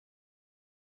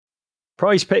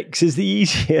Prize Picks is the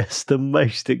easiest and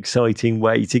most exciting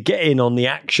way to get in on the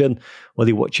action,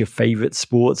 whether you watch your favourite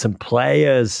sports and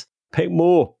players. Pick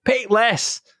more, pick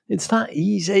less. It's that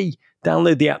easy.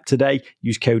 Download the app today.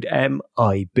 Use code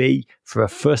MIB for a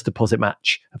first deposit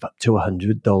match of up to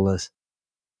 $100.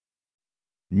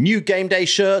 New game day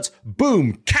shirt,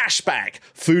 boom, cashback.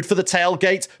 Food for the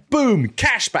tailgate, boom,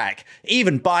 cashback.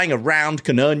 Even buying a round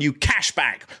can earn you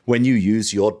cashback when you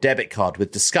use your debit card.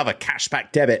 With Discover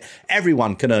Cashback Debit,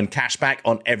 everyone can earn cashback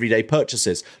on everyday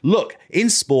purchases. Look, in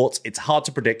sports, it's hard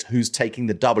to predict who's taking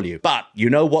the W. But you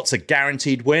know what's a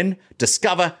guaranteed win?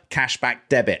 Discover Cashback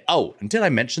Debit. Oh, and did I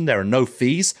mention there are no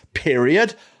fees?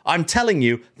 Period. I'm telling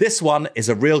you, this one is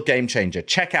a real game changer.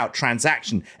 Check out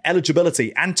transaction,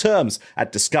 eligibility, and terms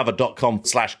at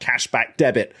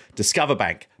discover.com/cashbackdebit. Discover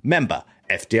Bank. Member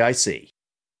FDIC.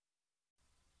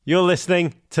 You're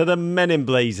listening to the Men in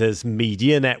Blazers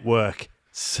Media Network.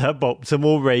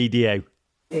 Suboptimal Radio.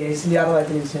 Silvia Arroba de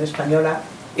Televisión Española.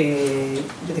 Yo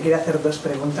te quería hacer dos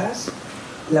preguntas.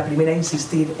 La primera,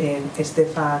 insistir en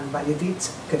Stefan Bajcetic.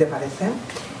 ¿Qué te parece?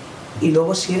 Y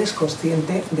luego, si eres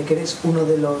consciente de que eres uno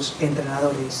de los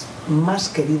entrenadores más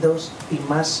queridos y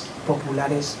más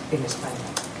populares en España.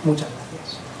 Muchas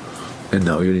gracias. And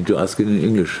now you need to ask it in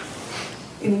English.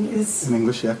 In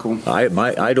English, yeah, cool.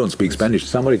 I don't speak Spanish.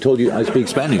 Somebody told you I speak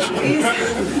Spanish.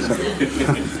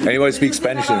 Anybody speak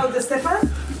Spanish? About Stefan,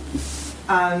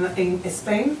 and in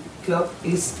Spain, club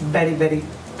is very, very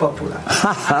popular.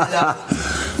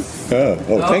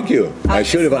 Thank you. I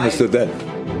should have understood that.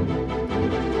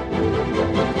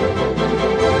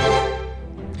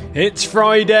 It's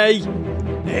Friday,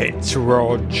 it's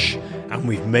Rog, and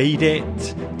we've made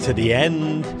it to the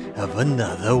end of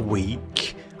another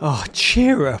week. Oh,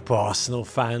 cheer up, Arsenal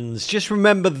fans. Just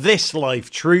remember this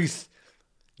life truth.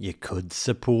 You could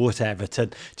support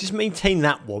Everton. Just maintain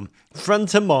that one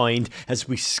front of mind as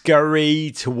we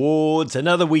scurry towards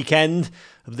another weekend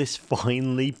of this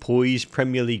finely poised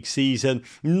Premier League season.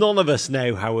 None of us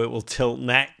know how it will tilt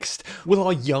next. Will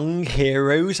our young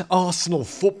heroes, Arsenal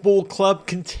Football Club,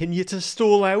 continue to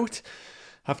stall out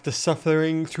after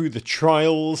suffering through the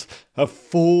trials of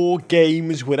 4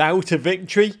 games without a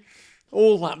victory?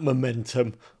 All that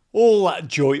momentum, all that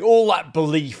joy, all that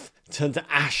belief turned to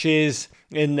ashes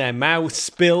in their mouth,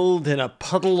 spilled in a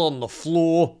puddle on the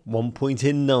floor. 1 point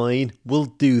in 9 will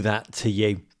do that to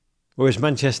you. Whereas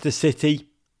Manchester City,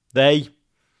 they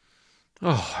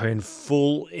are in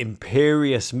full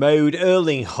imperious mode.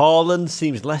 Erling Haaland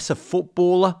seems less a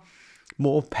footballer,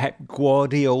 more Pep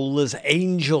Guardiola's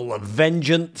angel of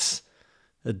vengeance.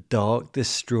 A dark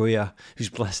destroyer who's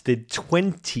blasted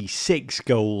 26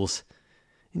 goals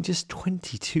in just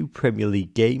 22 Premier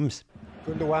League games.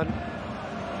 Gundogan.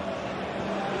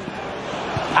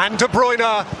 And De Bruyne.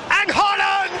 And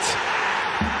Haaland!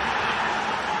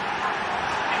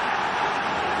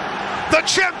 The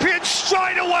champion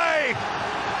straight away!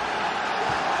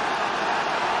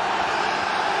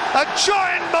 A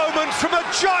giant moment from a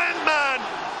giant man!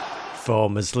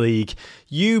 Farmers League.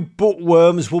 You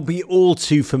bookworms will be all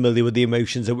too familiar with the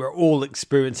emotions that we're all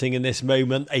experiencing in this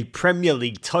moment. A Premier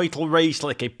League title race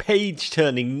like a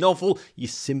page-turning novel you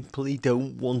simply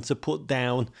don't want to put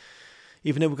down.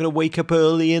 Even though we're going to wake up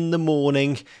early in the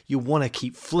morning, you want to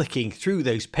keep flicking through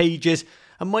those pages.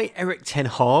 And might Erik ten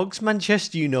Hag's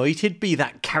Manchester United be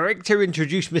that character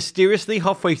introduced mysteriously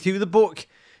halfway through the book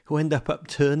who end up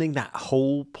upturning that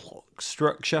whole plot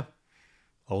structure?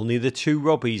 Only the two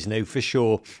Robbies know for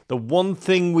sure. The one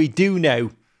thing we do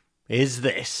know is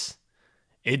this.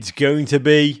 It's going to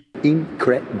be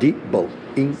Incredible.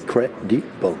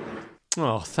 Incredible.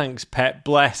 Oh, thanks, Pep.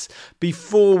 Bless.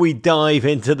 Before we dive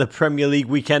into the Premier League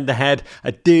weekend ahead,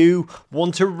 I do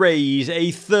want to raise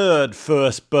a third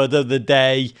first bud of the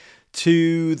day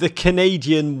to the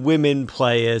Canadian women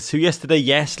players who yesterday,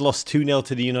 yes, lost 2-0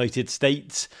 to the United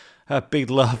States. Big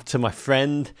love to my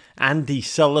friend Andy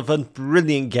Sullivan.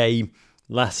 Brilliant game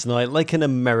last night, like an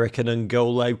American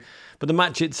Angolo. But the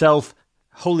match itself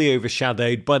wholly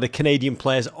overshadowed by the Canadian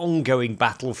players' ongoing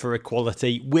battle for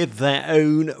equality with their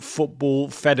own football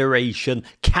federation,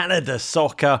 Canada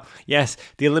Soccer. Yes,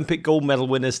 the Olympic gold medal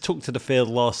winners took to the field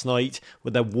last night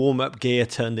with their warm-up gear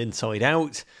turned inside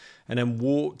out and then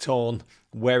walked on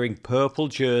wearing purple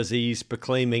jerseys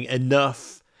proclaiming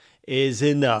enough is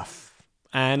enough.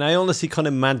 And I honestly can't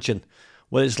imagine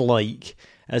what it's like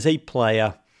as a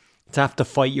player to have to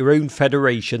fight your own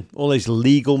federation, all those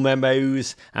legal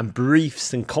memos and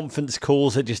briefs and conference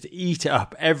calls that just eat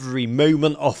up every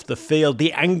moment off the field,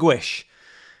 the anguish,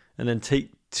 and then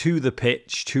take to the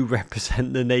pitch to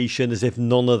represent the nation as if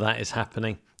none of that is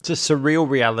happening. It's a surreal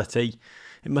reality.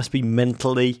 It must be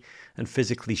mentally and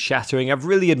physically shattering. I've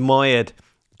really admired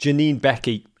Janine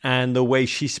Becky and the way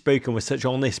she's spoken with such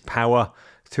honest power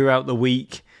throughout the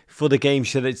week. For the game,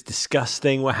 she said it's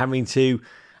disgusting. We're having to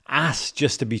ask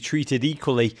just to be treated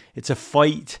equally. It's a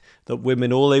fight that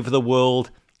women all over the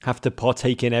world have to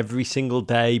partake in every single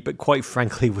day. But quite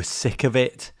frankly, we're sick of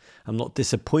it. I'm not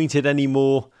disappointed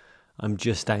anymore. I'm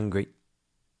just angry.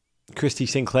 Christy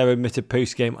Sinclair admitted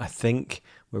post-game, I think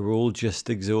we're all just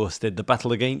exhausted. The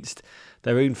battle against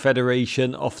their own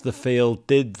federation off the field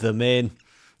did them in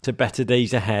to better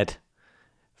days ahead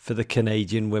for the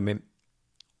Canadian women.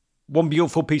 One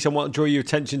beautiful piece I want to draw your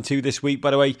attention to this week,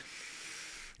 by the way,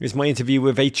 is my interview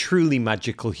with a truly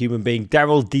magical human being,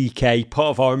 Daryl Dike, part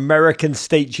of our American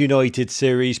States United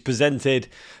series presented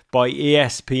by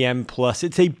ESPN+.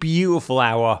 It's a beautiful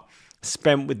hour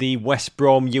spent with the West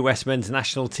Brom US men's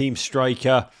national team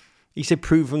striker. He's a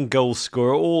proven goal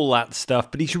scorer, all that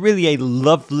stuff, but he's really a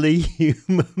lovely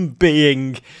human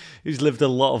being who's lived a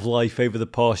lot of life over the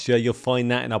past year. You'll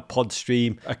find that in our pod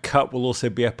stream. A cut will also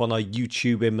be up on our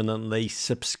YouTube imminently.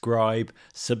 Subscribe.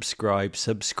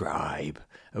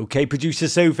 Okay, producer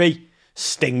Sophie,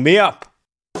 sting me up.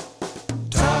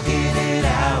 Talking it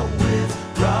out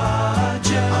with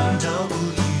Roger on WGFOP.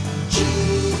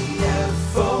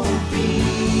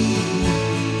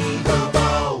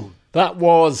 That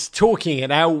was Talking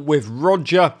It Out with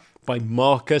Roger by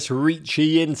Marcus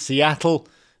Ricci in Seattle.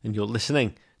 And you're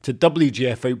listening to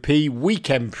WGFOP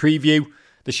Weekend Preview.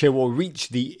 The show will reach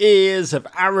the ears of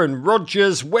Aaron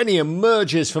Rodgers when he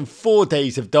emerges from 4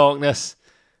 days of darkness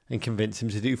and convince him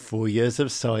to do 4 years of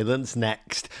silence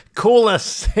next. Call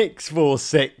us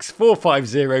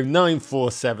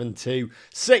 646-450-9472,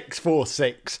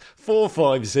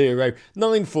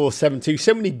 646-450-9472.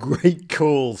 So many great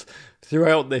calls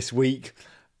throughout this week.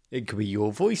 It could be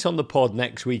your voice on the pod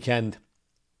next weekend.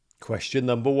 Question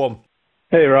number 1.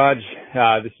 Hey, Raj.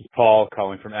 This is Paul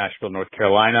calling from Asheville, North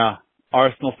Carolina.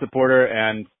 Arsenal supporter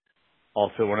and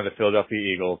also one of the Philadelphia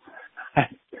Eagles.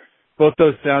 Both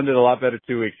those sounded a lot better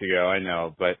 2 weeks ago, I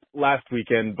know. But last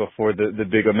weekend before the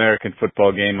big American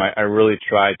football game, I really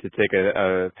tried to take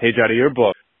a page out of your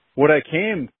book. What I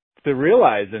came to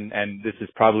realize, and this is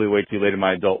probably way too late in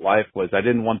my adult life, was I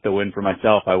didn't want the win for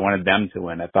myself. I wanted them to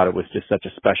win. I thought it was just such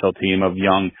a special team of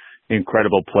young,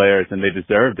 incredible players, and they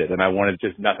deserved it. And I wanted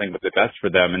just nothing but the best for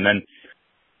them. And then,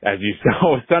 as you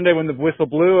saw, Sunday when the whistle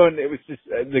blew and it was just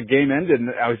the game ended, and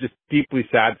I was just deeply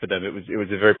sad for them. It was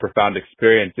a very profound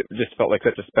experience. It just felt like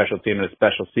such a special team and a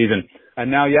special season. And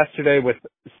now yesterday with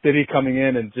City coming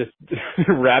in and just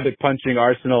rabbit punching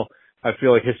Arsenal, I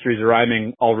feel like history's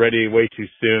rhyming already way too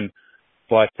soon.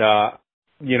 But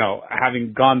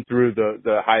having gone through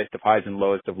the highest of highs and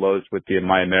lowest of lows with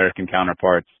my American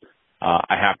counterparts,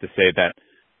 I have to say that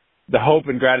the hope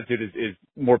and gratitude is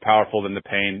more powerful than the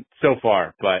pain so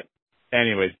far. But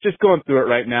anyways, just going through it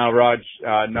right now, Raj.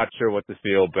 Not sure what to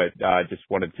feel, but just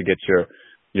wanted to get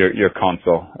your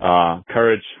counsel.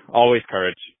 Courage, always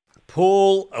courage.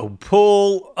 Paul,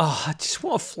 I just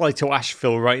want to fly to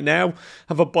Asheville right now,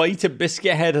 have a bite of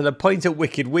Biscuit Head and a pint of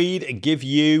Wicked Weed and give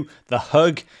you the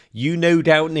hug you no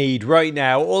doubt need right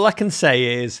now. All I can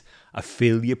say is, I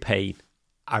feel your pain.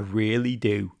 I really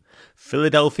do.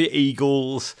 Philadelphia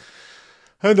Eagles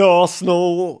and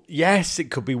Arsenal. Yes, it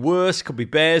could be worse, could be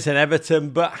Bears and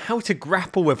Everton, but how to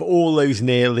grapple with all those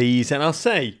nearlies. And I'll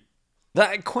say,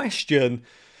 that question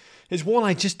is one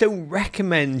I just don't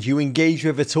recommend you engage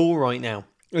with at all right now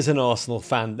as an Arsenal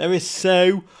fan. There is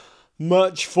so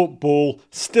much football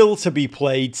still to be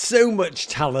played, so much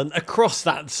talent across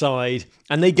that side.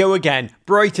 And they go again,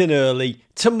 bright and early,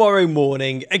 tomorrow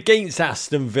morning against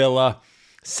Aston Villa,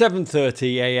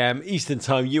 7:30am Eastern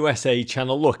Time, USA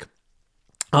channel. Look,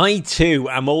 I too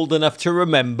am old enough to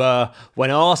remember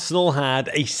when Arsenal had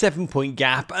a 7-point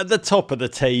gap at the top of the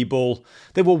table.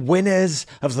 They were winners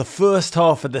of the first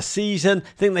half of the season.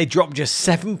 I think they dropped just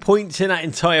 7 points in that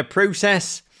entire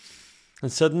process. And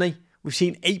suddenly, we've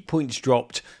seen 8 points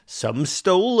dropped, some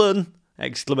stolen, !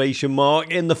 In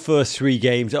the first 3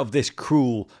 games of this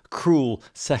cruel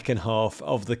second half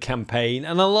of the campaign.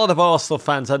 And a lot of Arsenal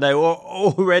fans I know are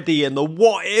already in the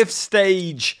what if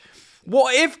stage.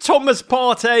 What if Thomas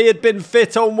Partey had been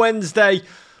fit on Wednesday?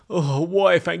 Oh,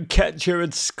 what if Nketiah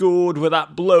had scored with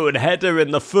that blown header in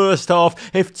the first half?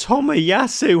 If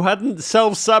Tomiyasu hadn't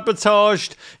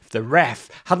self-sabotaged? If the ref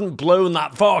hadn't blown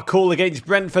that VAR call against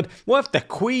Brentford? What if the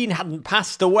Queen hadn't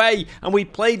passed away and we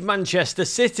played Manchester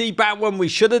City back when we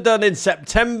should have done in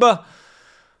September?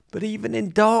 But even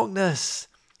in darkness,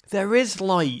 there is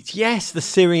light. Yes, the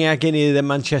searing agony of the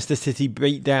Manchester City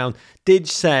beatdown did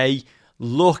say,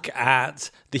 look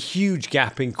at the huge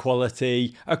gap in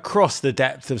quality across the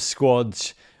depth of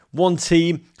squads. One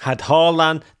team had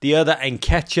Haaland, the other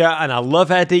Nketiah, and I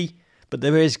love Eddie, but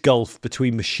there is gulf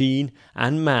between machine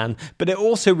and man. But it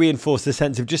also reinforced the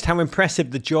sense of just how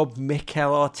impressive the job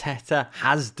Mikel Arteta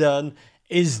has done,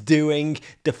 is doing,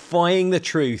 defying the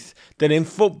truth that in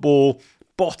football,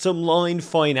 bottom line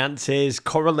finances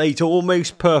correlate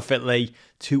almost perfectly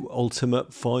to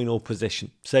ultimate final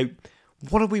position. So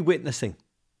what are we witnessing?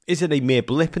 Is it a mere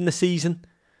blip in the season?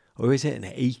 Or is it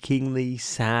an achingly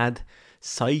sad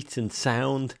sight and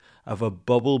sound of a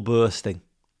bubble bursting?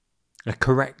 A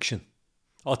correction.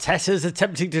 Arteta's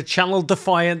attempting to channel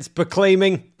defiance,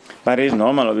 proclaiming, but it's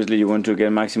normal. Obviously, you want to get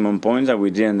maximum points, that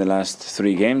we did in the last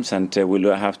 3 games, and we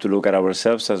have to look at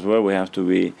ourselves as well. We have to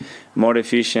be more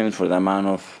efficient for the amount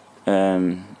of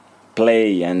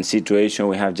play and situation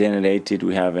we have generated.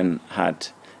 We haven't had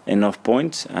enough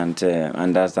points, and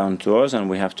that's down to us, and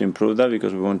we have to improve that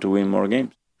because we want to win more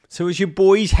games. So as your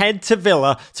boys head to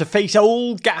Villa to face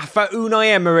old gaffer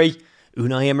Unai Emery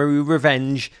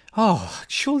revenge. Oh,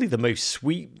 surely the most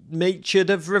sweet-natured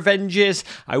of revenges.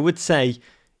 I would say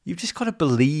you've just got to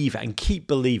believe and keep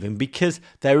believing, because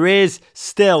there is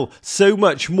still so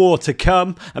much more to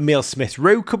come. Emile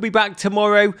Smith-Rowe could be back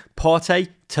tomorrow. Partey,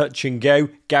 touch and go.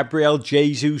 Gabriel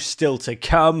Jesus still to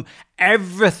come.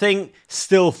 Everything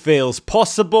still feels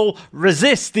possible.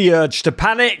 Resist the urge to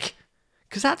panic,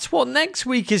 because that's what next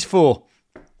week is for.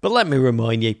 But let me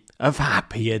remind you of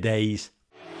happier days.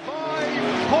 5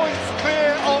 points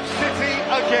clear of City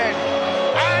again,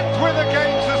 and with a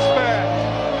game to spare.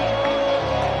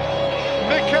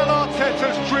 Mikel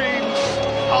Arteta's dreams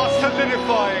are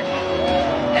solidifying.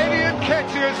 Eddie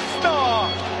Nketiah's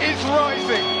star is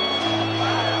rising.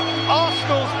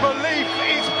 Arsenal's belief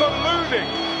is ballooning.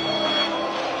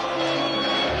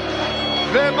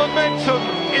 Their momentum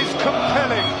is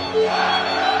compelling.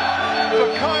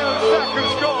 Bukayo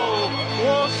Saka's goal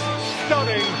was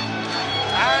stunning.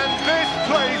 And this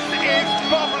place is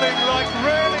bubbling like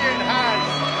rarely it has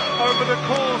over the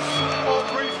course of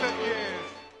recent years.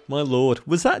 My lord,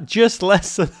 was that just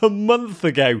less than a month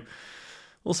ago?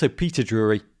 Also, Peter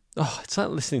Drury. Oh, it's like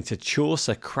listening to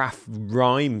Chaucer craft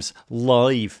rhymes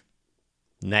live.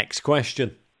 Next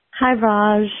question. Hi,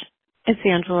 Raj. It's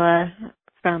Angela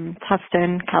from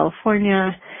Tustin,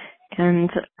 California, and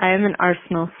I am an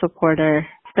Arsenal supporter.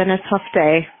 It's been a tough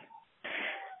day.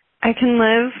 I can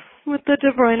live with the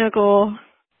De Bruyne goal.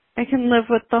 I can live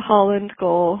with the Haaland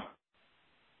goal.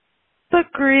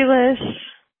 But Grealish,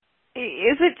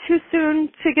 is it too soon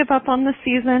to give up on the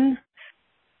season?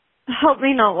 Help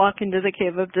me not walk into the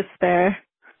cave of despair.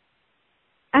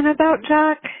 And about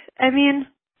Jack, I mean,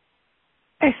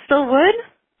 I still would.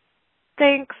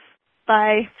 Thanks.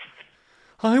 Bye.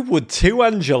 I would too,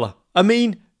 Angela. I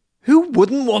mean, who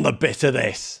wouldn't want a bit of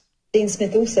this? Dean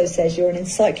Smith also says you're an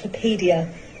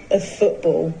encyclopedia of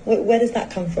football. Where does that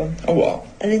come from? A what?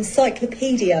 An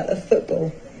encyclopedia of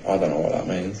football. I don't know what that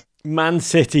means. Man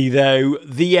City, though,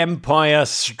 the Empire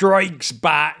strikes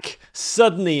back,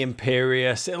 suddenly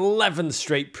imperious, 11th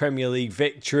straight Premier League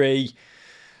victory,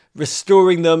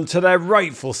 restoring them to their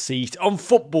rightful seat on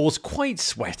football's quite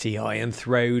sweaty Iron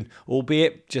Throne,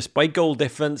 albeit just by goal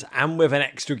difference and with an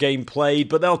extra game played,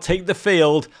 but they'll take the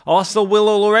field. Arsenal will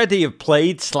already have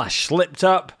played/slipped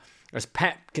up, as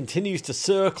Pep continues to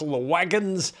circle the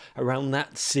wagons around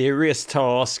that serious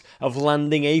task of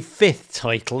landing a 5th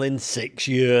title in 6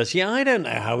 years. Yeah, I don't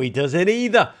know how he does it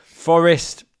either.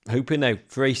 Forest, hoping now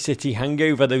for a City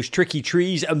hangover, those tricky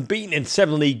trees unbeaten in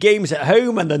 7 league games at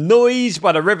home, and the noise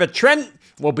by the River Trent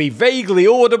will be vaguely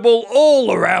audible all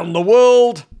around the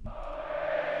world.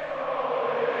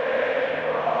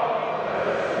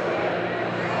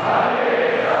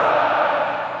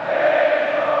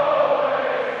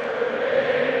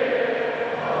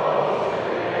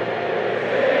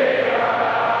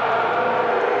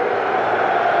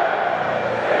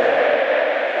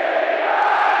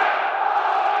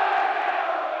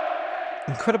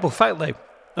 Incredible fact, though,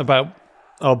 about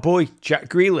our boy Jack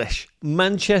Grealish.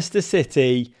 Manchester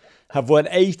City have won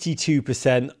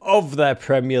 82% of their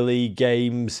Premier League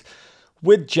games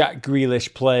with Jack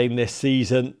Grealish playing this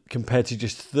season, compared to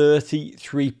just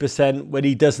 33% when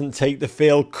he doesn't take the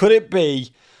field. Could it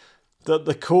be that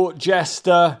the court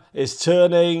jester is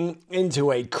turning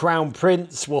into a crown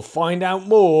prince? We'll find out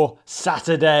more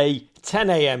Saturday, 10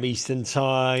 a.m. Eastern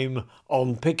Time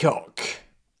on Peacock.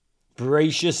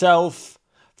 Brace yourself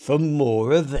for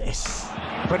more of this.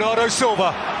 Bernardo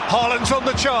Silva, Haaland's on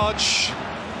the charge.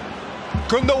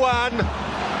 Gundogan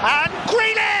and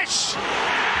Grealish!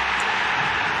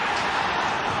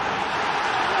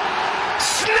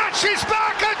 Snatched match is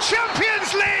back, a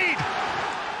Champions League!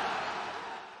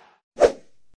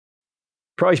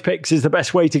 Prize Picks is the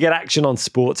best way to get action on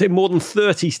sports in more than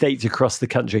 30 states across the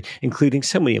country, including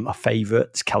so many of my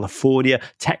favourites, California,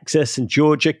 Texas and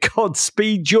Georgia.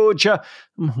 Godspeed, Georgia.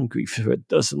 I'm hungry for a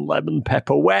dozen lemon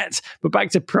pepper wet. But back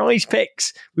to Prize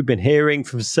Picks. We've been hearing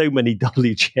from so many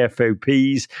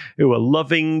WGFOPs who are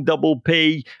loving Double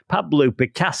P, Pablo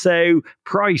Picasso.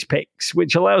 Prize Picks,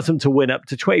 which allows them to win up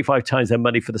to 25 times their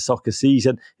money for the soccer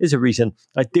season, is a reason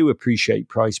I do appreciate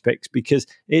Prize Picks because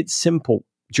it's simple.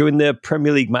 During the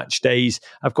Premier League match days,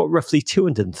 I've got roughly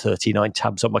 239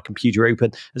 tabs on my computer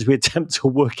open as we attempt to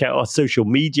work out our social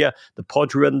media, the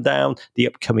pod rundown, the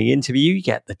upcoming interview. You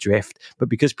get the drift. But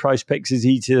because Prize Picks is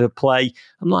easy to play,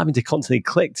 I'm not having to constantly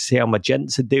click to see how my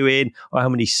gents are doing or how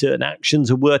many certain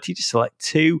actions are worth. You just select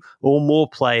 2 or more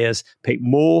players, pick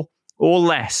more or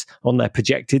less on their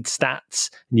projected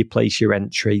stats, and you place your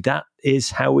entry. That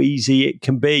is how easy it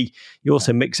can be. You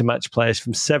also mix and match players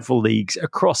from several leagues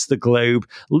across the globe.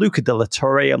 Luca de la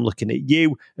Torre, I'm looking at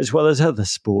you, as well as other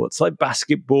sports like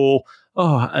basketball,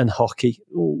 and hockey.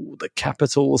 Oh, the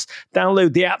Capitals.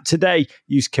 Download the app today.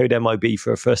 Use code MIB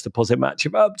for a first deposit match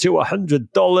of up to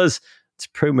 $100. It's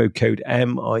promo code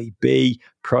MIB.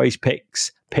 Prize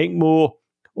Picks. Pick more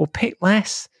or pick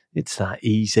less. It's that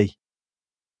easy.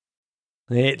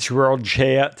 It's Rog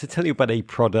here to tell you about a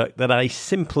product that I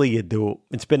simply adore.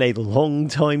 It's been a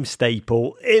long-time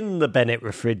staple in the Bennett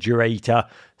refrigerator,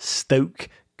 Stoke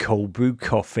cold brew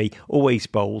coffee. Always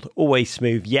bold, always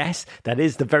smooth. Yes, that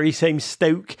is the very same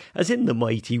Stoke as in the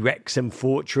mighty Wrexham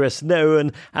fortress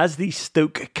known as the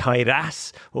Stoke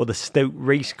Kairas or the Stoke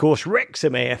Racecourse,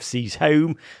 Wrexham AFC's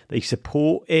home. They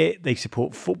support it. They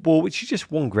support football, which is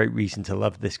just one great reason to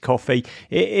love this coffee.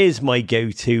 It is my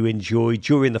go-to enjoy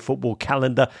during the football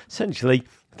calendar, essentially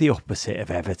the opposite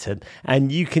of Everton. And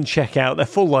you can check out their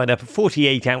full lineup of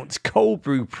 48-ounce cold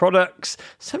brew products,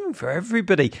 something for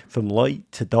everybody, from light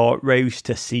to dark roast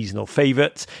to seasonal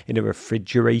favourites in a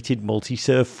refrigerated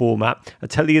multi-serve format. I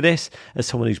tell you this, as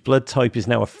someone whose blood type is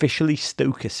now officially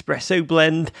Stoke Espresso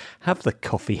Blend, have the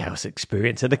coffee house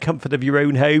experience in the comfort of your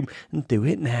own home and do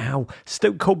it now.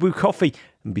 Stoke Cold Brew Coffee.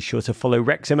 And be sure to follow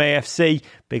Wrexham AFC.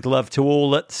 Big love to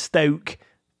all at Stoke.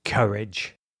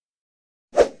 Courage.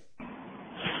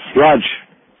 Raj,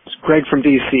 it's Greg from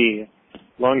DC,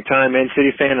 longtime Man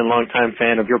City fan and longtime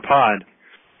fan of your pod.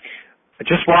 I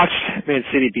just watched Man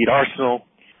City beat Arsenal.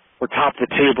 We're top of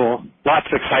the table, lots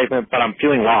of excitement, but I'm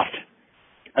feeling lost.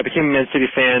 I became a Man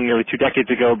City fan nearly 2 decades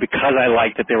ago because I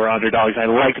liked that they were underdogs. I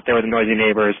liked that they were the noisy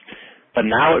neighbors. But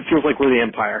now it feels like we're the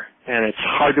Empire, and it's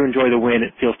hard to enjoy the win.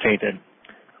 It feels tainted.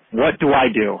 What do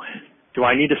I do? Do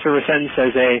I need to serve a sentence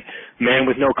as a man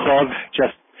with no club,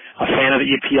 just a fan of the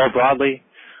EPL broadly?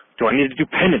 Do I need to do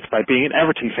penance by being an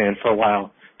Everton fan for a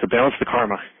while to balance the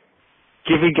karma?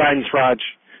 Give me guidance, Raj.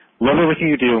 Love everything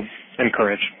you do, and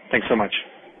courage. Thanks so much.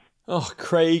 Oh,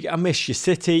 Craig, I miss your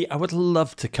City. I would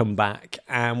love to come back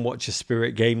and watch a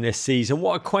Spirit game this season.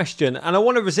 What a question. And I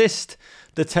want to resist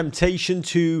the temptation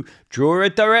to draw a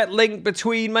direct link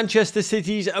between Manchester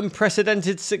City's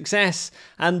unprecedented success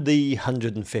and the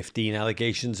 115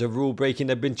 allegations of rule breaking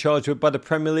they've been charged with by the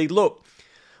Premier League. Look,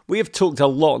 we have talked a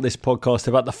lot on this podcast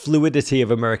about the fluidity of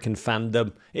American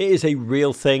fandom. It is a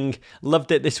real thing.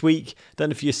 Loved it this week. Don't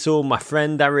know if you saw my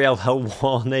friend Ariel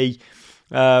Helwani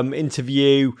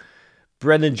interview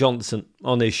Brennan Johnson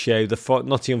on his show, the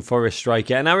Nottingham Forest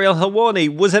striker. And Ariel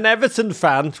Helwani was an Everton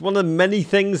fan. One of the many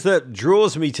things that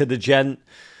draws me to the gent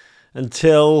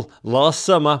until last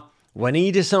summer when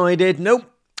he decided, nope,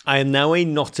 I am now a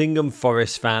Nottingham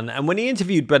Forest fan. And when he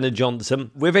interviewed Brennan Johnson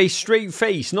with a straight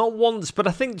face, not once, but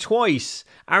I think twice,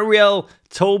 Ariel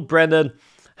told Brennan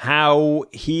how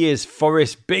he is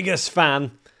Forest's biggest fan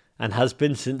and has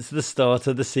been since the start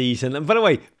of the season. And by the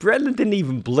way, Brennan didn't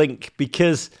even blink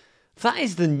because that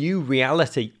is the new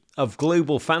reality of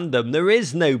global fandom. There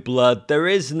is no blood, there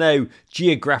is no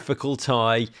geographical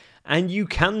tie, and you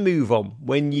can move on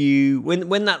when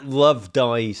that love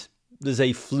dies. There's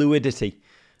a fluidity.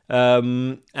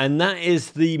 And that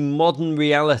is the modern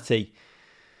reality.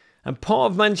 And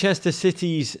part of Manchester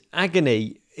City's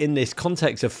agony in this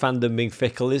context of fandom being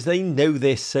fickle is they know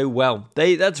this so well.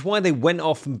 That's why they went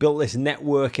off and built this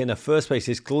network in the first place,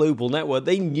 this global network.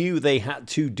 They knew they had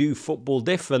to do football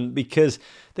different because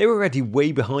they were already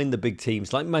way behind the big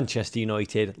teams like Manchester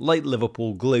United, like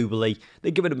Liverpool globally.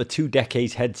 They're giving them a 2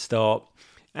 decades head start.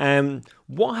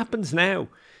 What happens now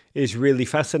is really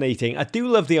fascinating. I do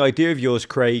love the idea of yours,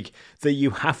 Craig, that you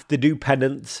have to do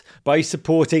penance by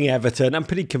supporting Everton. I'm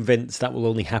pretty convinced that will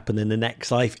only happen in the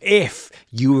next life if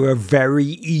you are a very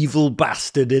evil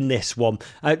bastard in this one.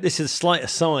 This is a slight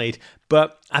aside,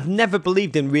 but I've never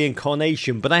believed in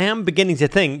reincarnation, but I am beginning to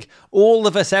think all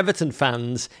of us Everton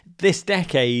fans this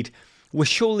decade were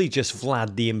surely just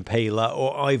Vlad the Impaler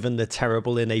or Ivan the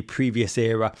Terrible in a previous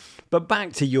era. But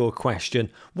back to your question,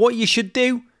 what you should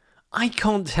do? I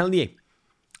can't tell you.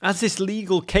 As this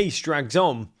legal case drags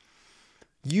on,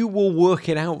 you will work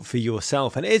it out for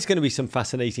yourself, and it's going to be some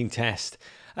fascinating test.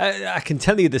 I can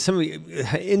tell you there's something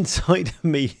inside of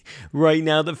me right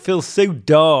now that feels so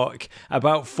dark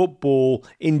about football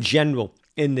in general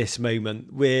in this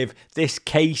moment, with this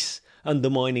case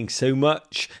undermining so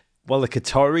much. While the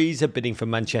Qataris are bidding for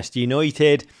Manchester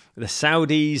United, the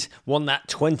Saudis want that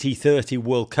 2030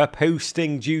 World Cup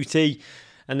hosting duty,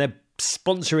 and they're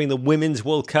sponsoring the Women's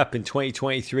World Cup in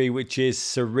 2023, which is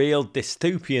surreal,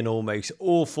 dystopian almost,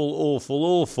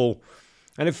 awful.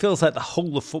 And it feels like the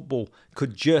whole of football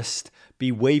could just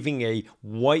be waving a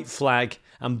white flag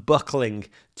and buckling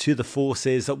to the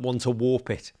forces that want to warp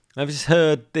it. I've just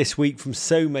heard this week from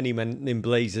so many Men in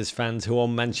Blazers fans who are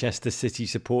Manchester City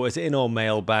supporters in our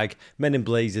mailbag,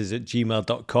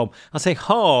 meninblazers@gmail.com. I'll say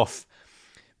half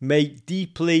make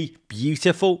deeply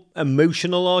beautiful,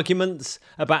 emotional arguments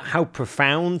about how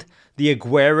profound the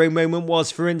Aguero moment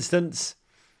was, for instance,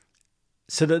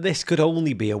 so that this could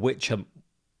only be a witch hunt.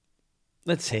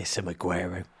 Let's hear some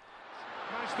Aguero.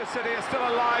 Manchester City are still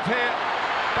alive here.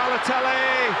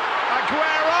 Balotelli,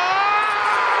 Aguero!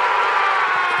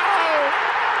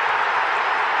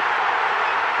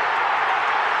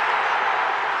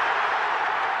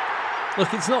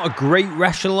 Look, it's not a great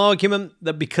rational argument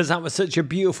that because that was such a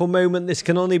beautiful moment, this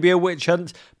can only be a witch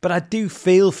hunt, but I do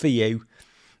feel for you.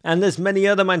 And there's many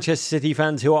other Manchester City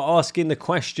fans who are asking the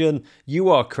question you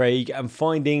are, Craig, and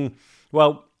finding,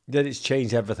 well, that it's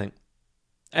changed everything.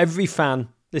 Every fan,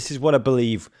 this is what I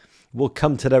believe, will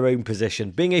come to their own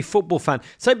position. Being a football fan,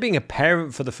 it's like being a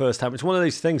parent for the first time. It's one of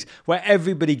those things where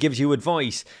everybody gives you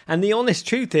advice. And the honest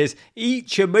truth is,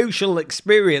 each emotional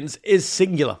experience is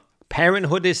singular.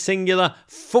 Parenthood is singular,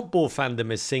 football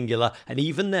fandom is singular, and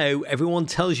even though everyone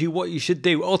tells you what you should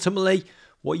do, ultimately,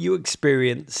 what you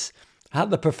experience at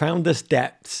the profoundest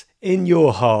depths in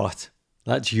your heart,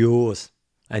 that's yours,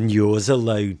 and yours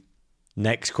alone.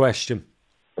 Next question.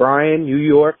 Brian, New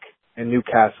York, and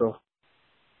Newcastle.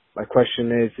 My question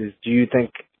is do you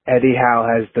think Eddie Howe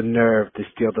has the nerve to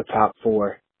steal the top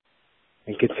four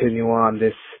and continue on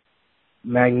this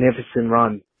magnificent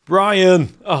run? Brian,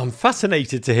 I'm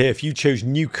fascinated to hear if you chose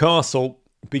Newcastle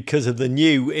because of the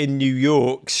new in New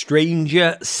York.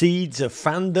 Stranger seeds of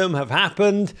fandom have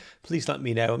happened. Please let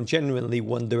me know. I'm genuinely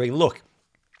wondering. Look,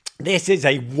 this is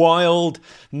a wild,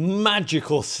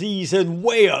 magical season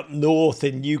way up north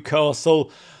in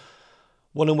Newcastle.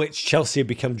 One in which Chelsea have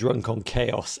become drunk on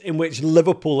chaos, in which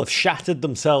Liverpool have shattered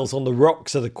themselves on the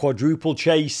rocks of the quadruple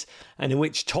chase, and in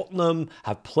which Tottenham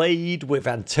have played with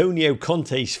Antonio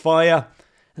Conte's fire.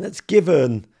 And that's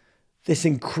given this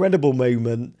incredible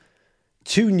moment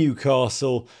to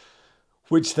Newcastle,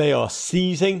 which they are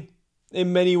seizing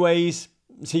in many ways.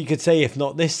 So you could say, if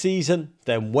not this season,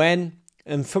 then when?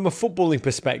 And from a footballing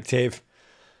perspective,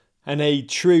 and a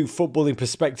true footballing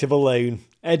perspective alone,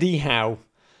 Eddie Howe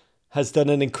has done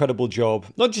an incredible job,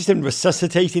 not just in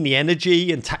resuscitating the energy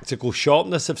and tactical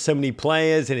sharpness of so many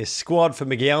players in his squad, from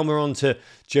Miguel Almiron to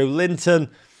Joe Linton,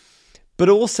 but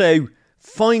also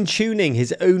fine-tuning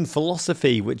his own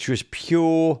philosophy, which was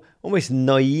pure, almost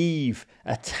naive,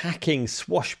 attacking,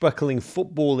 swashbuckling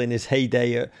football in his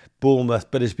heyday at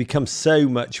Bournemouth, but has become so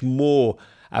much more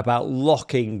about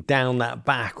locking down that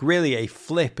back, really a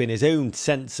flip in his own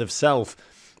sense of self.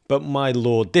 But my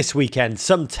lord, this weekend,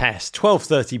 some test,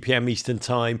 12:30 p.m. Eastern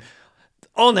Time,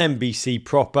 on NBC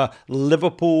proper.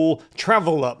 Liverpool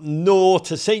travel up north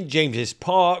to St James's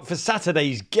Park for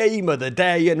Saturday's game of the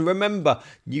day. And remember,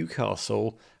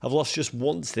 Newcastle have lost just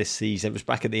once this season. It was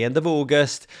back at the end of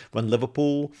August when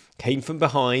Liverpool came from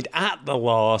behind at the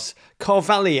last.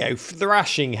 Carvalho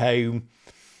thrashing home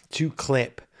to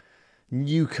clip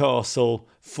Newcastle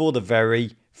for the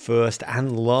very first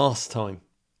and last time.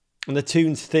 And the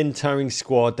Toons' thin, tiring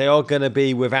squad, they are going to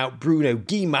be without Bruno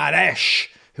Guimaraes,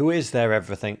 who is their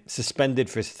everything, suspended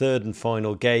for his third and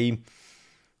final game.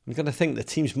 I'm going to think the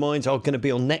team's minds are going to be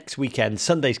on next weekend,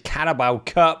 Sunday's Carabao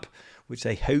Cup, which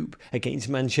they hope against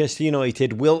Manchester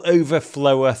United will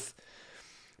overfloweth.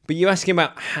 But you're asking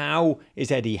about how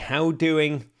is Eddie Howe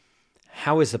doing?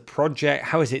 How is the project?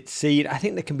 How is it seen? I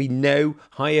think there can be no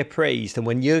higher praise than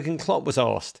when Jurgen Klopp was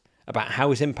asked about how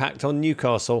his impact on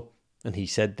Newcastle, and he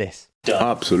said this.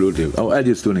 Absolutely. Oh,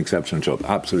 Eddie's doing an exceptional job.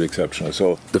 Absolutely exceptional.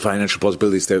 So the financial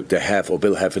possibilities they have or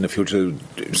will have in the future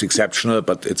is exceptional,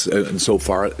 but it's and so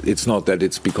far it's not that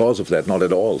it's because of that, not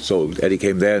at all. So Eddie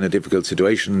came there in a difficult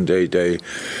situation. They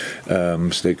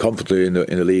stayed comfortably in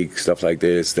the league, stuff like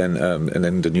this. Then and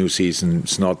then the new season,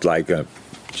 it's not like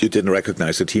you didn't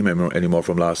recognize the team anymore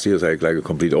from last year. It's like a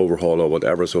complete overhaul or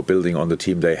whatever. So building on the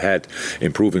team they had,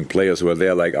 improving players who were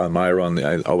there, like Almiron.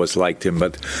 I always liked him,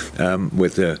 but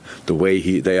with the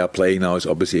way they are playing now,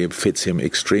 it fits him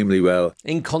extremely well.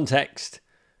 In context,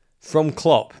 from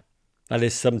Klopp, that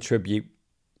is some tribute.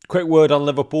 Quick word on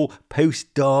Liverpool,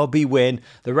 post-Derby win.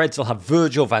 The Reds will have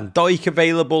Virgil van Dijk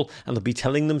available and they'll be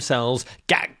telling themselves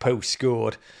Gakpo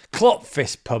scored. Klopp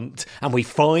fist pumped and we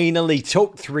finally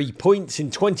took 3 points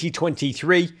in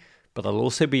 2023. But they'll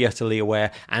also be utterly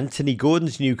aware Anthony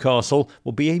Gordon's Newcastle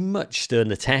will be a much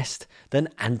sterner test than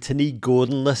Anthony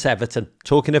Gordonless Everton.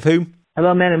 Talking of whom?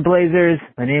 Hello, Men in Blazers.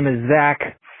 My name is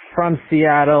Zach from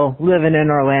Seattle, living in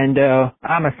Orlando.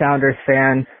 I'm a Sounders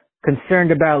fan.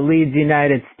 Concerned about Leeds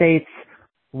United States.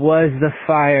 Was the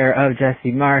fire of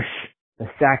Jesse Marsch, the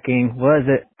sacking, was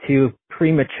it too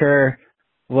premature?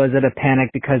 Was it a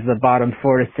panic because the bottom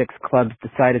 4 to 6 clubs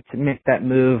decided to make that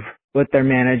move with their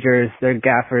managers, their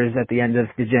gaffers at the end of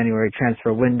the January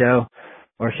transfer window?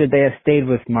 Or should they have stayed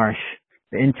with Marsch?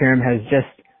 The interim has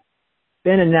just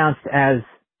been announced as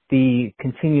the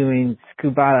continuing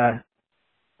Skubala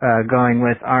going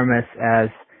with Armas as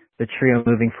the trio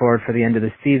moving forward for the end of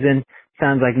the season.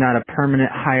 Sounds like not a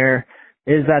permanent hire.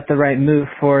 Is that the right move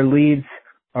for Leeds,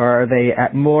 or are they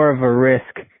at more of a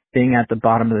risk being at the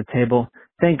bottom of the table?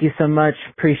 Thank you so much.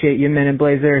 Appreciate you, Men in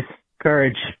Blazers.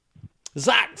 Courage.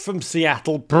 Zach from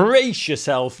Seattle, brace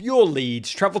yourself. Your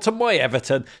Leeds travel to my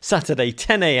Everton Saturday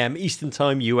 10 a.m. Eastern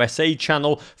Time USA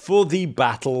channel for the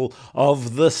Battle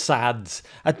of the Sads.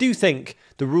 I do think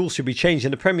the rules should be changed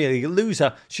in the Premier League. A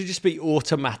loser should just be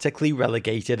automatically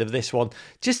relegated of this one.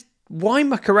 Just why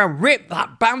muck around? Rip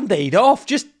that band-aid off.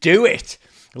 Just do it.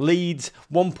 Leeds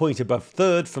 1 point above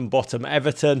third from bottom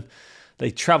Everton. They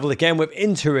travel again with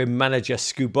interim manager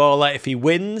Skubala. If he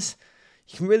wins,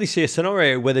 you can really see a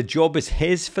scenario where the job is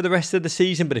his for the rest of the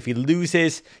season, but if he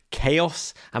loses,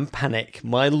 chaos and panic,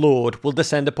 my lord, will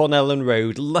descend upon Ellen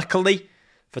Road. Luckily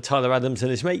for Tyler Adams and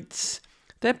his mates,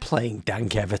 they're playing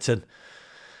dank Everton.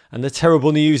 And the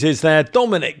terrible news is there,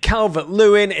 Dominic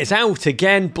Calvert-Lewin is out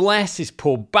again. Bless his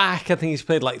poor back. I think he's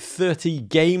played like 30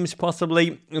 games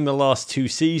possibly in the last 2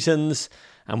 seasons.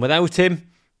 And without him,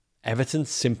 Everton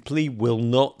simply will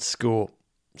not score.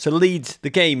 So Leeds, the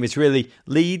game is really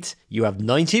Leeds. You have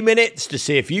 90 minutes to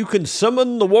see if you can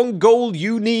summon the one goal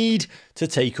you need to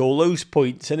take all those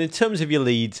points. And in terms of your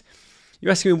Leeds,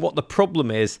 you're asking me what the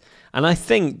problem is. And I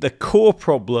think the core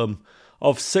problem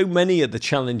of so many of the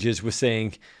challenges we're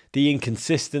seeing, the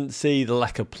inconsistency, the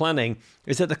lack of planning,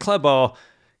 is that the club are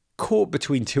caught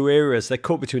between 2 eras. They're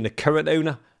caught between the current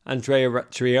owner, Andrea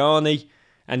Rattriani,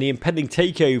 and the impending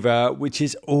takeover, which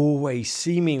is always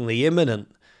seemingly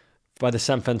imminent, by the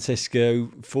San Francisco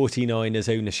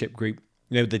 49ers ownership group.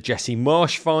 You know, the Jesse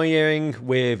Marsch firing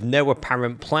with no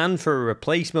apparent plan for a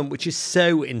replacement, which is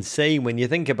so insane when you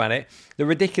think about it. The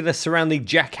ridiculous surrounding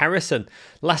Jack Harrison.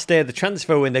 Last day of the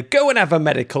transfer window, go and have a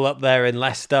medical up there in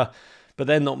Leicester, but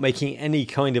they're not making any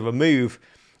kind of a move.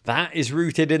 That is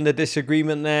rooted in the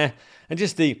disagreement there. And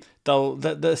just the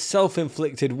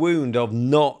self-inflicted wound of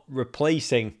not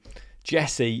replacing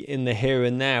Jesse in the here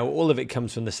and now, all of it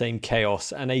comes from the same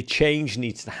chaos, and a change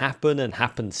needs to happen and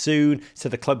happen soon so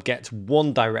the club gets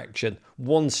one direction,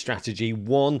 one strategy,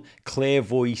 one clear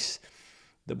voice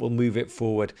that will move it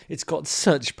forward. It's got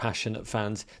such passionate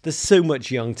fans. There's so much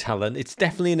young talent. It's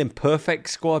definitely an imperfect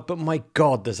squad, but my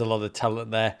God, there's a lot of talent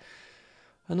there.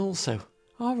 And also,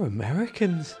 our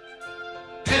Americans.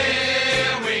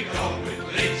 Here we go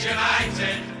with Leeds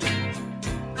United.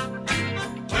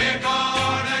 We're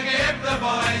gonna give the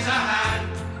boys a hand.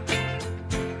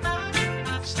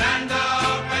 Stand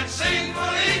up and sing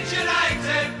for Leeds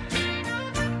United.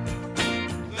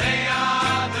 They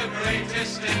are the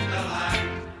greatest in the land.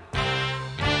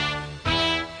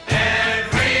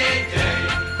 Every day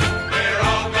we're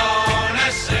all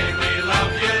gonna say we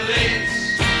love you, Leeds,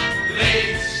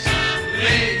 Leeds,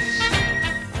 Leeds.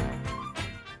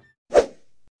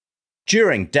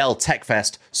 During Dell Tech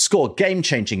Fest, score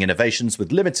game-changing innovations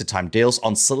with limited-time deals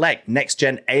on select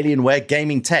next-gen Alienware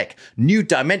gaming tech. New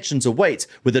dimensions await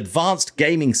with advanced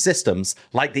gaming systems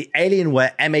like the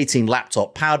Alienware M18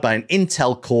 laptop powered by an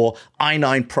Intel Core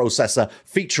i9 processor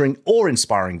featuring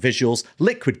awe-inspiring visuals,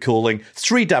 liquid cooling,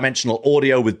 3-dimensional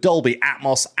audio with Dolby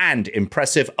Atmos, and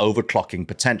impressive overclocking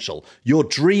potential. Your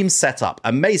dream setup,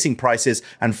 amazing prices,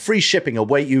 and free shipping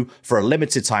await you for a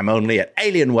limited time only at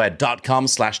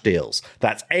alienware.com/deals.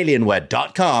 That's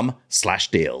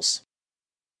alienware.com/deals.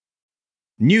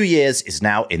 New Year's is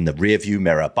now in the rearview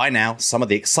mirror. By now, some of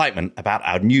the excitement about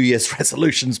our New Year's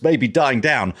resolutions may be dying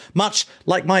down, much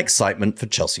like my excitement for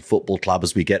Chelsea Football Club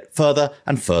as we get further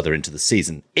and further into the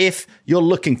season. If you're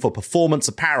looking for performance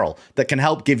apparel that can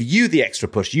help give you the extra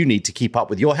push you need to keep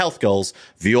up with your health goals,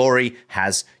 Vuori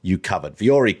has you covered.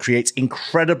 Vuori creates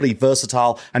incredibly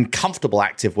versatile and comfortable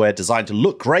activewear designed to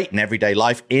look great in everyday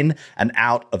life in and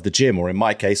out of the gym, or in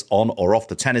my case, on or off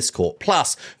the tennis court.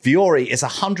 Plus, Vuori is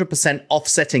 100%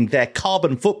 offsetting their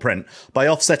carbon footprint by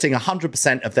offsetting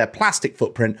 100% of their plastic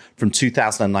footprint from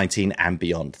 2019 and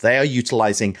beyond. They are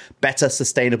utilizing better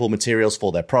sustainable materials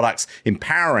for their products,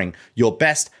 empowering your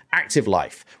best active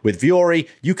life. With Vuori,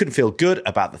 you can feel good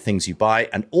about the things you buy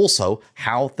and also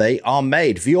how they are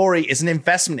made. Vuori is an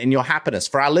investment in your happiness.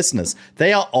 For our listeners,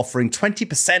 they are offering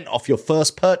 20% off your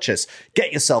first purchase.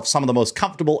 Get yourself some of the most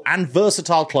comfortable and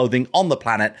versatile clothing on the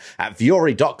planet at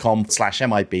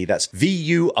vuori.com/MIB. That's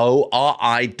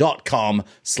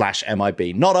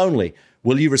VUORI.com/MIB. Not only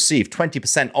will you receive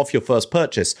 20% off your first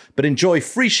purchase, but enjoy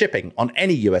free shipping on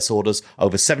any US orders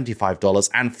over $75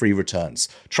 and free returns.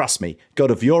 Trust me, go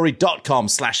to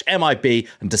vuori.com/MIB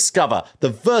and discover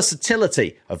the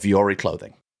versatility of Vuori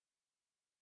clothing.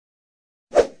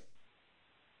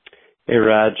 Hey,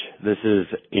 Raj. This is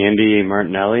Andy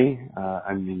Martinelli.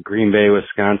 I'm in Green Bay,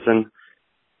 Wisconsin.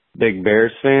 Big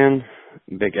Bears fan,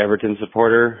 big Everton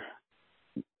supporter.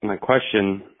 My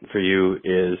question for you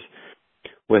is,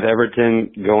 with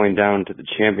Everton going down to the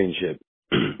championship,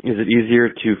 is it easier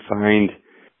to find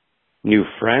new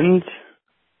friends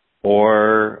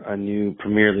or a new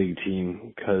Premier League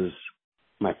team? Because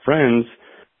my friends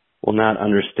will not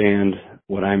understand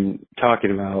what I'm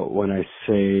talking about when I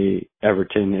say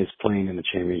Everton is playing in the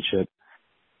championship.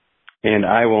 And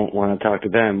I won't want to talk to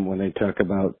them when they talk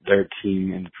about their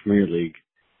team in the Premier League.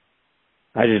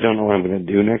 I just don't know what I'm going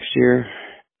to do next year.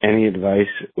 Any advice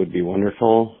would be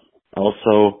wonderful.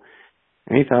 Also,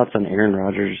 any thoughts on Aaron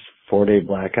Rodgers' 4-day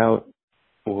blackout?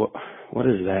 What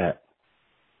is that?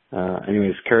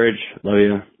 Anyways, courage. Love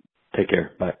you. Take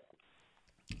care. Bye.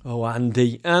 Oh,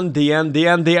 Andy. I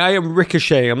am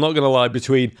ricocheting. I'm not going to lie,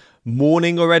 between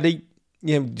mourning already,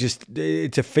 just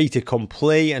it's a fait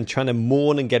accompli, and trying to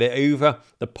mourn and get it over.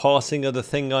 The passing of the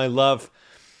thing I love,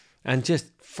 and just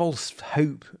false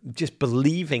hope, just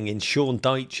believing in Sean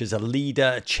Dyche as a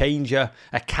leader, a changer,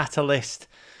 a catalyst.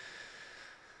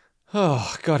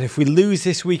 Oh, God, if we lose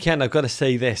this weekend, I've got to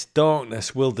say this.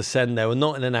 Darkness will descend there, and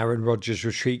not in an Aaron Rodgers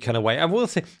retreat kind of way. I will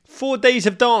say, 4 days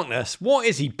of darkness. What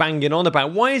is he banging on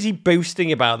about? Why is he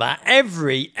boasting about that?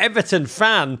 Every Everton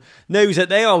fan knows that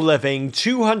they are living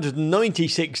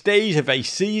 296 days of a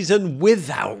season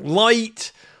without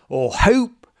light or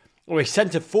hope, or a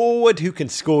centre forward who can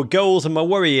score goals. And my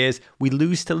worry is we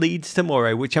lose to Leeds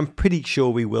tomorrow, which I'm pretty sure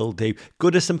we will do.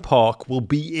 Goodison Park will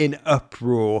be in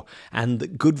uproar, and the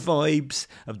good vibes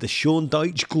of the Sean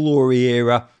Dyche glory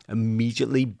era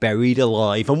immediately buried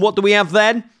alive. And what do we have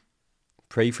then?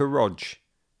 Pray for Rog.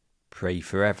 Pray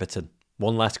for Everton.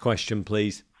 One last question,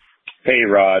 please. Hey,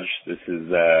 Raj. This is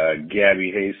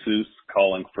Gabby Jesus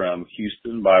calling from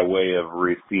Houston by way of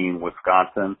Racine,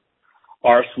 Wisconsin.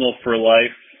 Arsenal for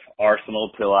life. Arsenal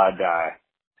till I die.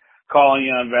 Calling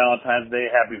you on Valentine's Day.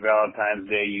 Happy Valentine's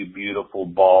Day, you beautiful,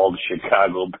 bald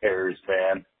Chicago Bears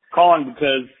fan. Calling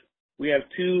because we have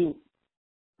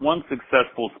one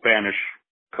successful Spanish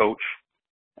coach,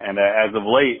 and as of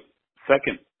late,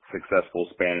 second successful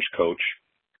Spanish coach.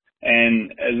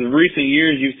 And as of recent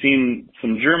years, you've seen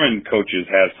some German coaches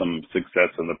have some success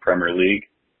in the Premier League.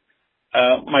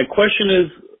 My question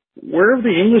is, where have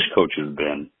the English coaches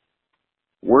been?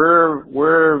 Where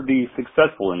have the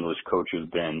successful English coaches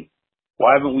been?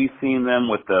 Why haven't we seen them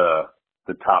with the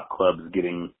top clubs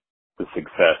getting the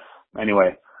success?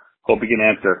 Anyway, hope you can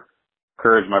answer.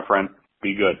 Courage, my friend.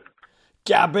 Be good.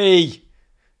 Gabby!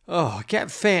 Oh, get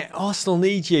fit. Arsenal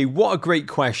need you. What a great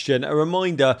question. A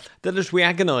reminder that as we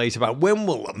agonise about when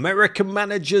will American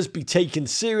managers be taken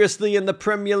seriously in the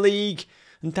Premier League,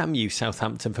 and damn you,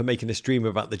 Southampton, for making a stream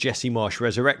about the Jesse Marsh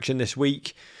resurrection this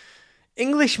week,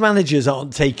 English managers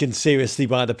aren't taken seriously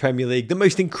by the Premier League. The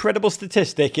most incredible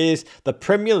statistic is the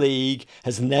Premier League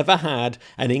has never had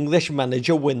an English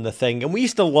manager win the thing. And we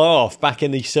used to laugh back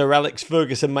in the Sir Alex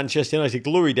Ferguson Manchester United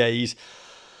glory days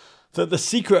that the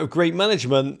secret of great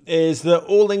management is that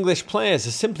all English players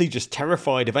are simply just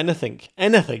terrified of anything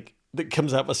that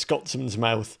comes out of a Scotsman's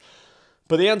mouth.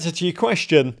 But the answer to your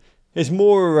question is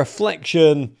more a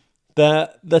reflection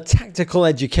that the tactical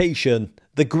education,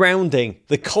 the grounding,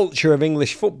 the culture of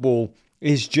English football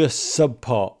is just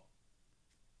subpar.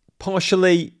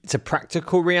 Partially, it's a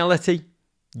practical reality.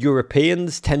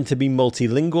 Europeans tend to be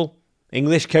multilingual.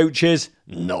 English coaches,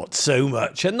 not so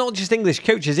much. And not just English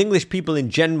coaches, English people in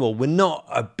general. We're not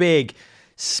a big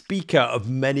speaker of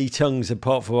many tongues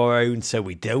apart from our own, so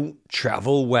we don't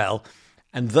travel well.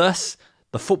 And thus,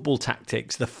 the football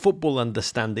tactics, the football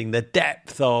understanding, the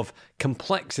depth of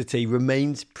complexity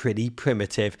remains pretty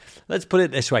primitive. Let's put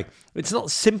it this way. It's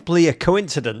not simply a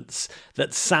coincidence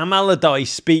that Sam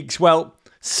Allardyce speaks, well,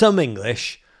 some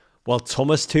English, while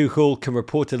Thomas Tuchel can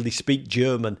reportedly speak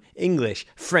German, English,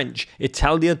 French,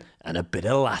 Italian, and a bit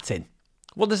of Latin.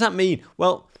 What does that mean?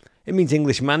 Well, it means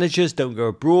English managers don't go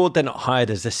abroad, they're not hired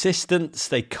as assistants,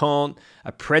 they can't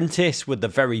apprentice with the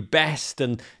very best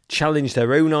and challenge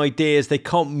their own ideas, they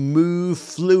can't move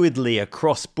fluidly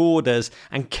across borders,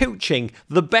 and coaching,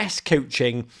 the best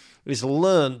coaching, is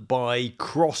learnt by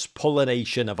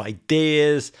cross-pollination of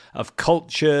ideas, of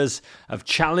cultures, of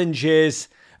challenges.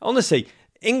 Honestly,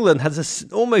 England has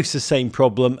almost the same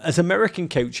problem as American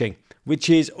coaching, which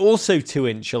is also too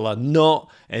insular. Not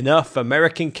enough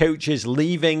American coaches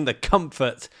leaving the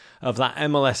comfort of that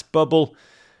MLS bubble.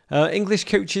 English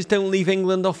coaches don't leave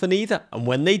England often either. And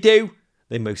when they do,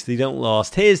 they mostly don't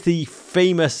last. Here's the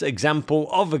famous example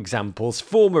of examples.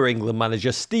 Former England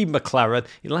manager Steve McClaren.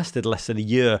 He lasted less than a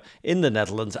year in the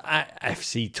Netherlands at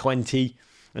FC Twente.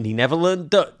 And he never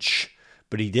learned Dutch.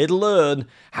 But he did learn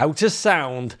how to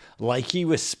sound like he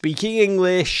was speaking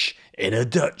English in a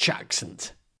Dutch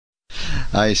accent.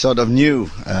 I sort of knew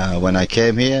when I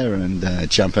came here and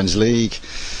Champions League,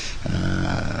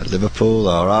 Liverpool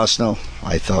or Arsenal,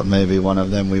 I thought maybe one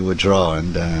of them we would draw,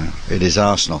 and it is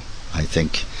Arsenal. I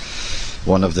think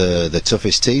one of the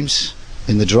toughest teams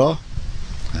in the draw,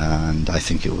 and I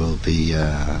think it will be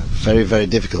very, very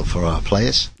difficult for our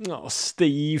players. Oh,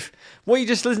 Steve. What you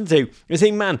just listened to is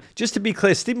a man, just to be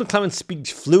clear, Steve McClaren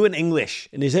speaks fluent English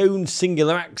in his own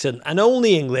singular accent, and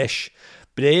only English.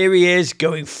 But here he is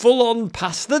going full on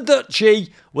past the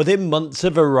Dutchie within months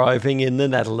of arriving in the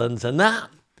Netherlands. And that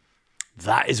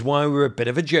is why we're a bit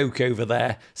of a joke over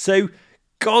there. So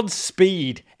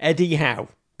Godspeed, Eddie Howe,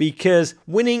 because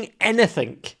winning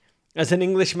anything as an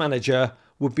English manager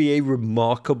would be a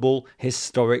remarkable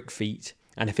historic feat.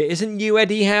 And if it isn't you,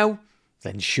 Eddie Howe,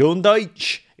 then Sean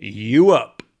Dyche, you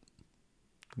up.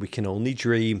 We can only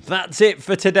dream. That's it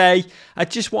for today. I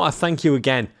just want to thank you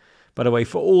again, by the way,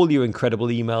 for all your incredible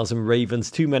emails and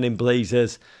ravens,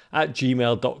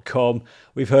 2meninblazers@gmail.com.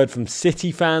 We've heard from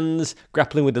City fans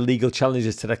grappling with the legal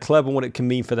challenges to their club and what it can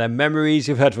mean for their memories.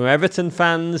 We've heard from Everton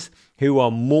fans who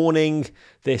are mourning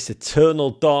this eternal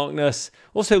darkness.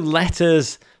 Also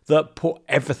letters that put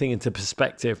everything into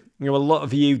perspective. You know, a lot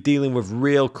of you dealing with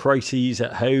real crises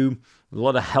at home, a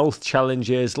lot of health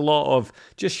challenges, a lot of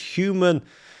just human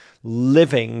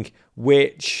living,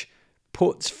 which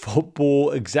puts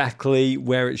football exactly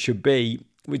where it should be,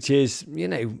 which is, you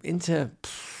know, into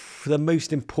the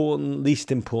most important,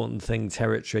 least important thing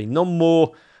territory. None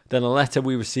more than a letter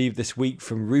we received this week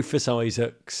from Rufus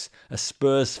Isaacs, a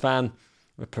Spurs fan,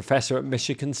 a professor at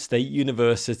Michigan State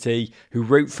University, who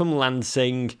wrote from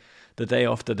Lansing the day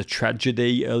after the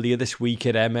tragedy earlier this week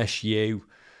at MSU.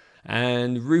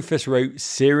 And Rufus wrote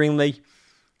searingly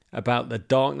about the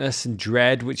darkness and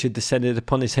dread which had descended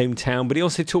upon his hometown, but he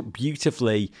also talked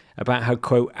beautifully about how,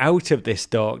 quote, out of this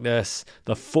darkness,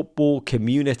 the football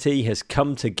community has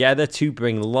come together to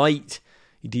bring light.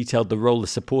 He detailed the role the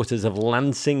supporters of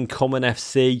Lansing Common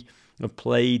FC have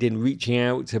played in reaching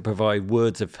out to provide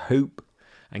words of hope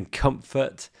and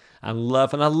comfort and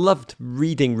love. And I loved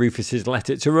reading Rufus's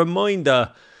letter. It's a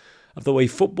reminder of the way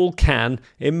football can,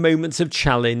 in moments of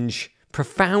challenge,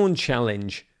 profound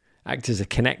challenge, act as a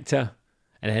connector,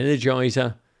 an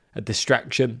energizer, a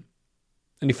distraction.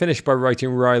 And he finished by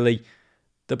writing Riley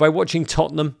that by watching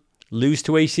Tottenham lose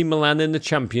to AC Milan in the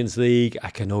Champions League, I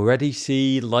can already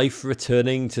see life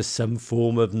returning to some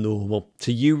form of normal.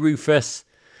 To you, Rufus,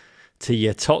 to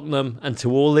your Tottenham and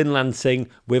to all in Lansing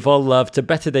with our love to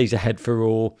better days ahead for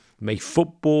all. May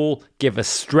football give us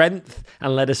strength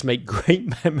and let us make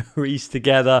great memories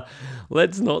together.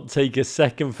 Let's not take a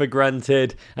second for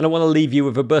granted. And I want to leave you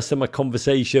with a burst of my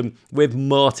conversation with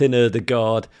Martin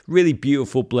Ødegaard. Really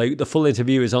beautiful bloke. The full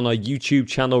interview is on our YouTube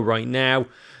channel right now.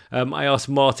 I asked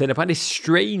Martin about his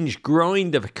strange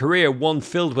grind of a career, one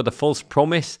filled with a false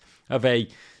promise of a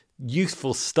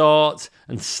youthful start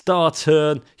and star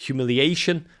turn,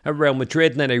 humiliation at Real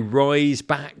Madrid, and then a rise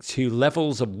back to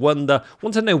levels of wonder.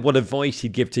 Want to know what advice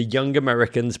he'd give to young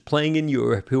Americans playing in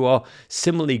Europe who are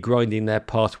similarly grinding their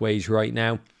pathways right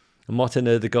now. And Martin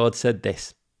Ødegaard said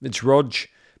this: "It's Rog,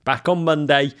 back on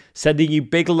Monday, sending you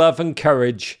big love and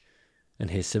courage." And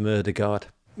here's some Ødegaard.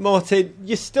 Martin,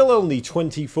 you're still only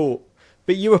 24,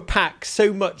 but you have packed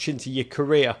so much into your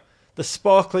career. The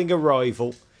sparkling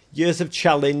arrival, years of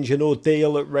challenge and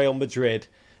ordeal at Real Madrid,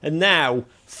 and now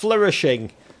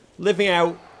flourishing, living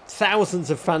out thousands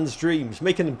of fans' dreams,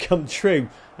 making them come true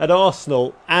at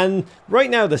Arsenal. And right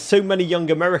now there's so many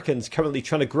young Americans currently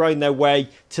trying to grind their way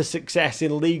to success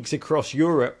in leagues across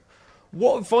Europe.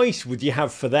 What advice would you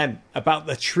have for them about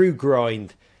the true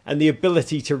grind and the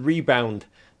ability to rebound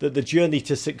that the journey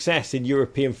to success in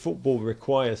European football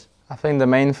requires? I think the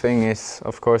main thing is,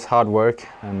 of course, hard work,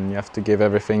 and you have to give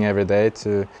everything every day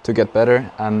to get better.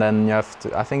 And then I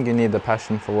think you need the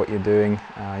passion for what you're doing.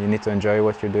 You need to enjoy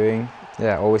what you're doing.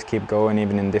 Yeah, always keep going,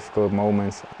 even in difficult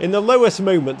moments. In the lowest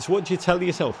moments, what do you tell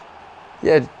yourself?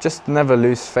 Yeah, just never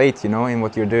lose faith, in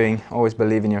what you're doing. Always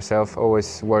believe in yourself,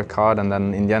 always work hard, and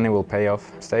then in the end it will pay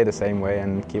off. Stay the same way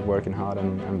and keep working hard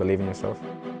and believe in yourself.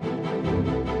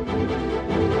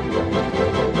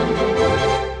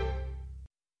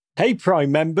 Hey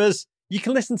Prime members, you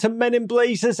can listen to Men in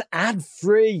Blazers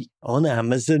ad-free on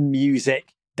Amazon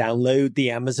Music. Download the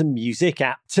Amazon Music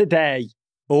app today.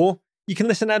 Or you can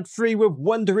listen ad-free with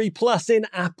Wondery Plus in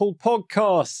Apple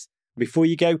Podcasts. Before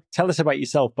you go, tell us about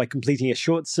yourself by completing a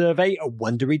short survey at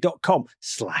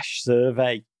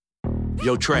wondery.com/survey.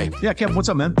 Yo, Trey. Yeah, Kevin, what's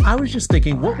up, man? I was just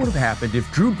thinking, what would have happened if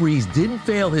Drew Brees didn't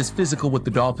fail his physical with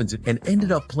the Dolphins and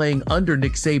ended up playing under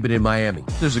Nick Saban in Miami?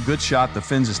 There's a good shot the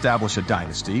Finns establish a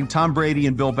dynasty. Tom Brady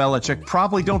and Bill Belichick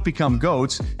probably don't become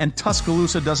GOATs, and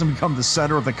Tuscaloosa doesn't become the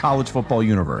center of the college football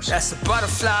universe. That's a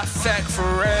butterfly effect for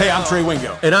real. Hey, I'm Trey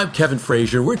Wingo. And I'm Kevin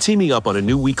Frazier. We're teaming up on a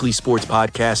new weekly sports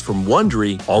podcast from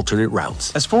Wondery, Alternate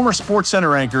Routes. As former Sports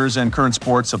Center anchors and current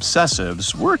sports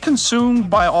obsessives, we're consumed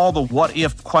by all the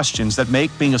what-if questions that make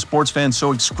being a sports fan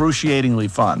so excruciatingly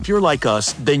fun. If you're like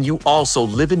us, then you also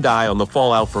live and die on the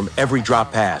fallout from every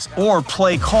drop pass. Or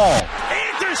play call.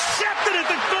 Intercepted at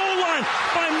the goal line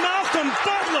by Malcolm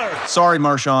Butler. Sorry,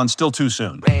 Marshawn, still too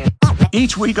soon.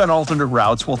 Each week on Alternate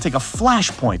Routes, we'll take a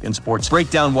flashpoint in sports, break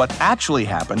down what actually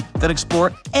happened, then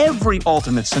explore every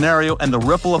alternate scenario and the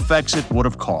ripple effects it would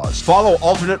have caused. Follow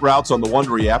Alternate Routes on the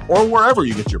Wondery app or wherever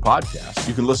you get your podcasts.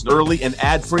 You can listen early and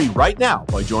ad-free right now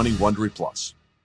by joining Wondery Plus.